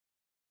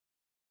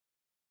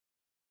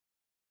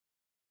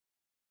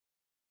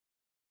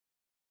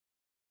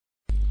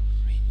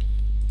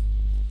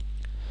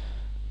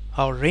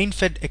Our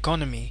rain-fed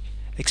economy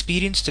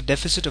experienced a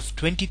deficit of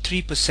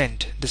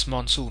 23% this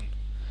monsoon.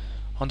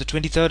 On the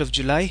 23rd of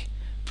July,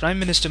 Prime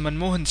Minister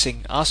Manmohan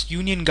Singh asked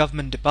union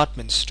government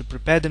departments to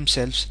prepare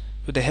themselves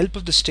with the help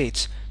of the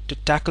states to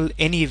tackle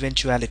any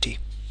eventuality.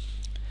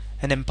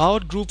 An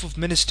empowered group of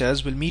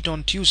ministers will meet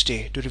on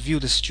Tuesday to review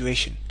the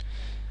situation.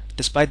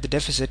 Despite the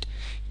deficit,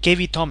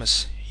 KV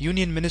Thomas,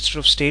 Union Minister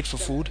of State for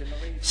Food,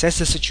 says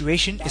the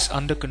situation is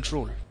under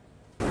control.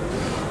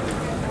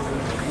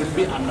 Will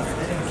be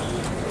unaffected.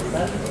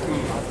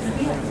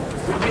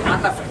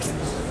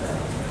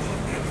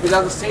 Will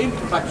have the same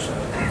production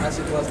as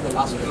it was the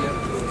last year.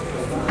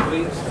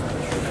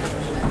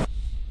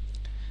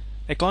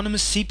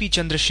 Economist C.P.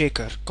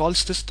 Chandrasekhar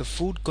calls this the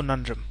food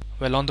conundrum.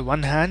 Well, on the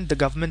one hand, the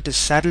government is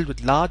saddled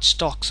with large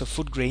stocks of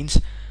food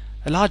grains,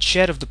 a large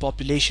share of the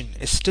population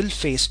is still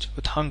faced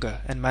with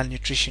hunger and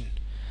malnutrition.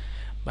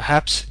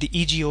 Perhaps the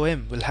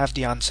EGOM will have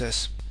the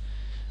answers.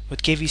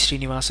 With KV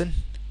Srinivasan,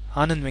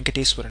 Anand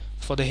Venkateswaran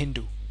for The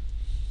Hindu.